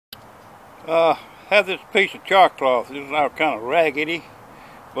Have this piece of char cloth. This is now kind of raggedy,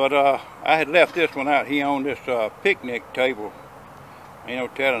 but I had left this one out here on this picnic table, ain't no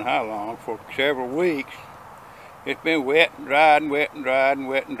telling how long, for several weeks. It's been wet and dried and wet and dried and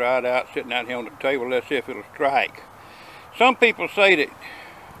wet and dried out, sitting out here on the table. Let's see if it'll strike. Some people say that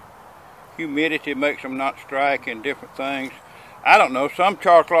humidity makes them not strike and different things. I don't know. Some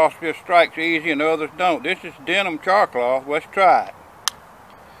char cloth just strikes easy and others don't. This is denim char cloth. Let's try it.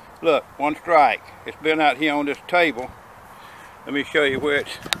 Look, one strike. It's been out here on this table. Let me show you where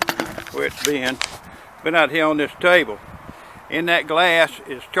it's been. Been out here on this table. In that glass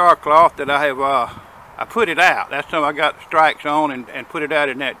is char cloth that I have I put it out. That's something I got the strikes on and put it out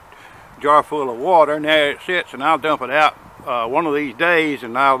in that jar full of water, and there it sits, and I'll dump it out one of these days,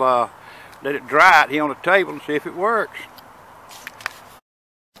 and I'll let it dry out here on the table and see if it works.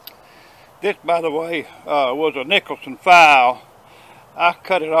 This, by the way, was a Nicholson file. I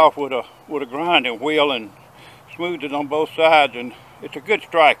cut it off with a grinding wheel and smoothed it on both sides, and it's a good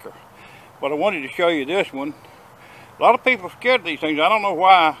striker. But I wanted to show you this one. A lot of people are scared of these things. I don't know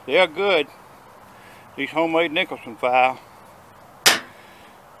why. They're good. These homemade Nicholson file.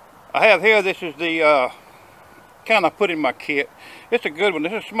 I have here, this is the kind I put in my kit. It's a good one.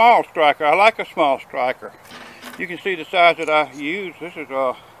 This is a small striker. I like a small striker. You can see the size that I use. This is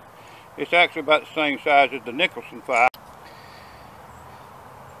it's actually about the same size as the Nicholson file.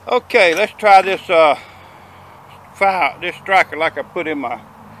 Okay, let's try this this striker like I put in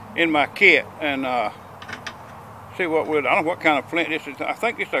my kit, and see what I don't know what kind of flint this is. I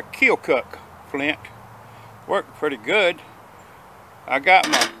think it's a Keokuk flint. Worked pretty good. I got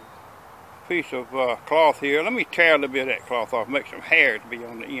my piece of cloth here. Let me tear a little bit of that cloth off, make some hairs be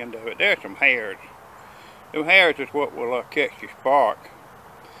on the end of it. There's some hairs. Them hairs is what will catch your spark.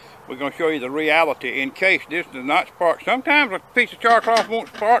 We're going to show you the reality in case this does not spark. Sometimes a piece of char cloth won't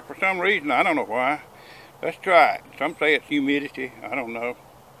spark for some reason. I don't know why. Let's try it. Some say it's humidity. I don't know.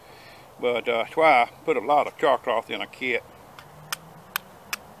 But that's why I put a lot of char cloth in a kit.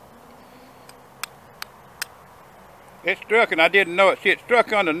 It struck, and I didn't know it. See, it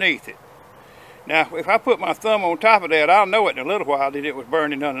struck underneath it. Now, if I put my thumb on top of that, I'll know it in a little while that it was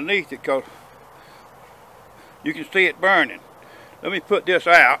burning underneath it, because you can see it burning. Let me put this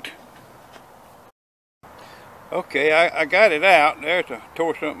out. Okay, I got it out. There's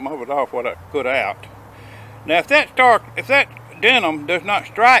tore something of it off what I put out. Now, if that denim does not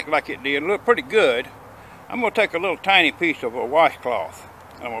strike like it did, look pretty good, I'm going to take a little tiny piece of a washcloth.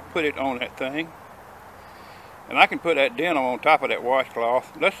 I'm going to put it on that thing. And I can put that denim on top of that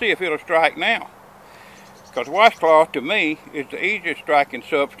washcloth. Let's see if it'll strike now. Because washcloth, to me, is the easiest striking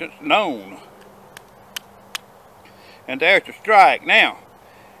substance known. And there's the strike. Now,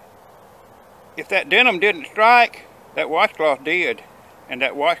 if that denim didn't strike, that washcloth did. And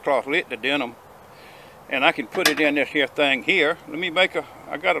that washcloth lit the denim. And I can put it in this here thing here. Let me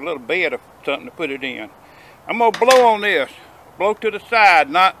I got a little bed of something to put it in. I'm going to blow on this. Blow to the side,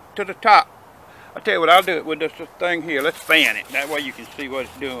 not to the top. I'll tell you what, I'll do it with this thing here. Let's fan it. That way you can see what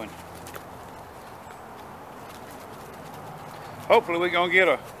it's doing. Hopefully we're going to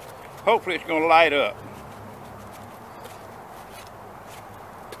get hopefully it's going to light up.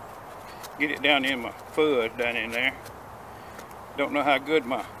 Get it down in my fuzz down in there. Don't know how good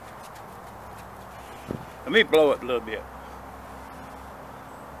let me blow it a little bit.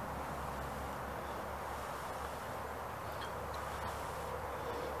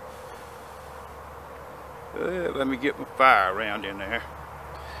 Let me get my fire around in there.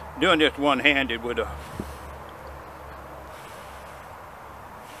 Doing this one-handed with a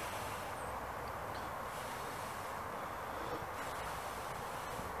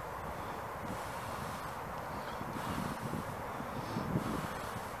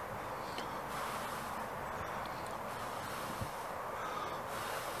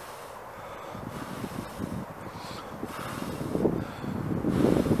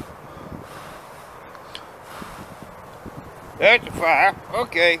There's the fire.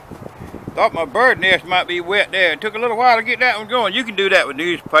 Okay. Thought my bird nest might be wet there. It took a little while to get that one going. You can do that with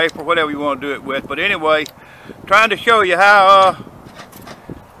newspaper, whatever you want to do it with. But anyway, trying to show you how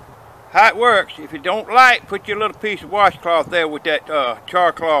it works. If you don't like, put your little piece of washcloth there with that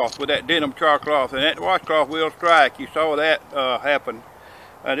char cloth, with that denim char cloth, and that washcloth will strike. You saw that happen.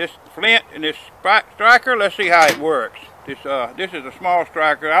 This flint and this striker, let's see how it works. This is a small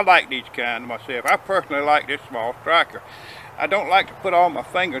striker. I like these kind myself. I personally like this small striker. I don't like to put all my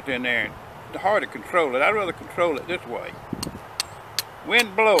fingers in there. It's hard to control it. I'd rather control it this way.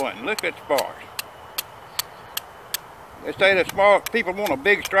 Wind blowing. Look at sparks. They say that small people want a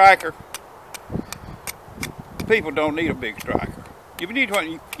big striker. People don't need a big striker. You need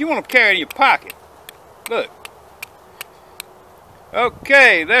one. You want to carry it in your pocket. Look.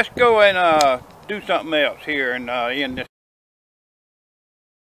 Okay, let's go and do something else here and end this